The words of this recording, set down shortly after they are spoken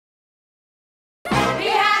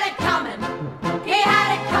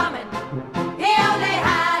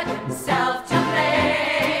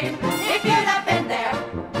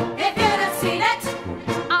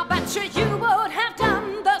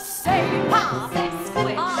He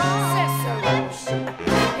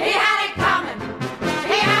had it coming.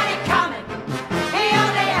 He had it coming. He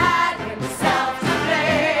only had himself to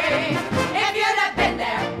blame. If you'd have been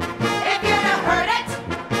there, if you'd have heard it,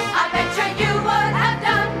 I bet you would have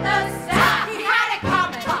done the same. He had it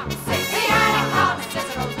coming. He had it coming.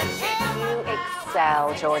 You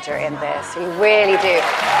excel, Georgia, in this. You really do.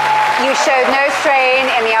 You showed no strain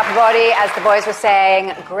in the upper body, as the boys were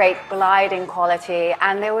saying, great gliding quality,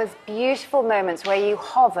 and there was beautiful moments where you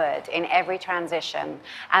hovered in every transition,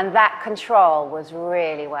 and that control was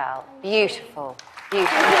really well. Beautiful,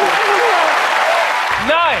 beautiful. 9.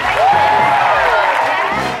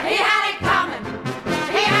 He had it coming.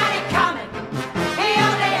 He had it coming. He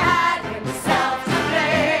only had himself to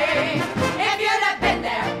blame. If you'd have been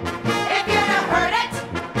there, if you'd have heard it,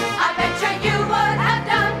 I bet you would have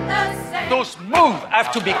done the same. Those moves have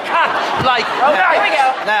to be cut like... Here we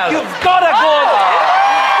go. Now, You've got to go there.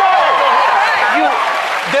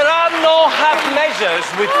 There are no half measures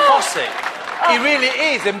with Fosse. It really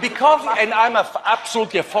is. And because, and I'm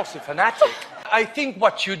absolutely a Fosse fanatic, I think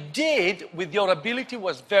what you did with your ability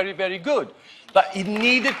was very, very good. But it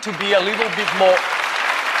needed to be a little bit more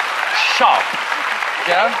sharp.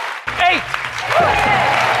 Yeah? 8.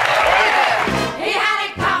 He had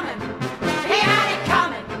it coming. He had it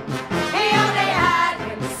coming. He only had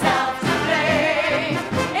himself to blame.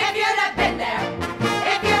 If you'd have been there,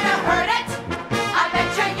 if you'd have heard it, I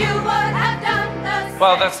bet you would have done the same.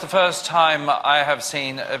 Well, that's the first time I have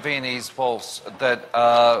seen a Viennese waltz that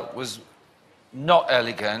was not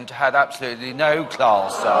elegant, had absolutely no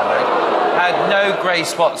class darling, had no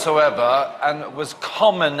grace whatsoever, and was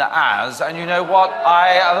common as, and you know what?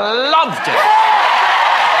 I loved it.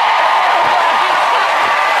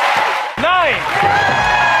 9.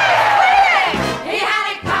 He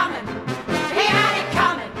had it coming. He had it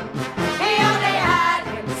coming. He only had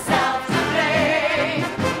himself to blame.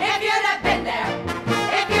 If you'd have been there,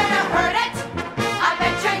 if you'd have heard it, I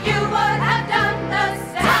bet you would have done the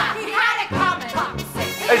same. He had it coming.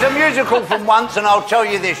 there's a musical from once, and I'll tell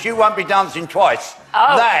you this, you won't be dancing twice.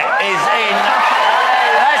 Oh. That's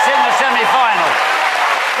in the semi-final.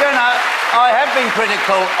 You know, I have been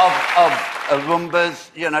critical of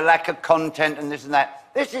Rumbas, you know, lack of content and this and that.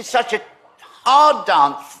 This is such a hard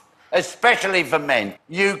dance, especially for men.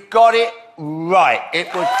 You got it right. It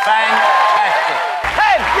was fantastic.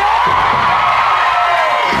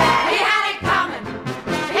 He had it coming.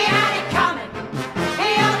 He had it coming.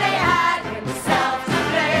 He only had himself to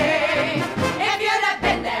blame. If you'd have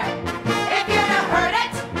been there, if you'd have heard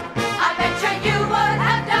it, I bet you would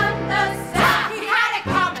have done the same. He had it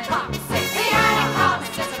coming. He had it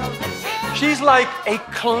coming. She's like a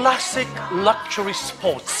classic luxury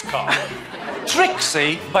sports car.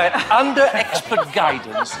 Tricksy, but under expert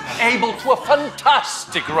guidance, able to a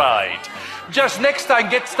fantastic ride. Just next time,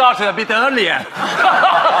 get started a bit earlier.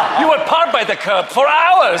 You were parked by the curb for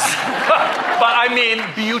hours. But I mean,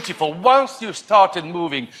 beautiful. Once you started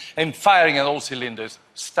moving and firing on all cylinders,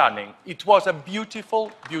 stunning. It was a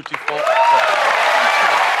beautiful, beautiful... 9.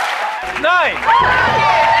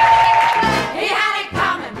 He had it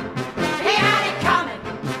coming. He had it coming.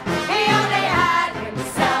 He only had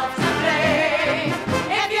himself to blame.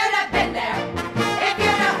 If you'd have been there, if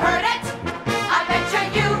you'd have heard it, I bet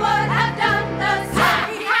you would have done the same.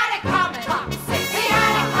 He had it coming. He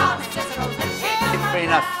had it coming. It's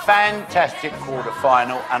been a fantastic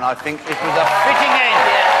quarter-final, and I think this was a fitting end.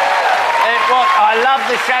 It was. I love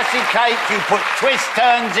the chassis cake. You put twist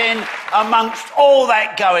turns in amongst all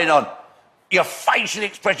that going on. Your facial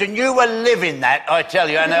expression, you were living that, I tell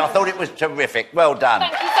you, and I thought it was terrific. Well done.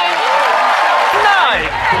 Thank you so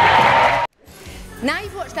much. 9. Now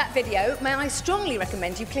you've watched that video, may I strongly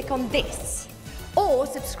recommend you click on this or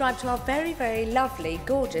subscribe to our very, very lovely,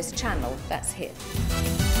 gorgeous channel that's here.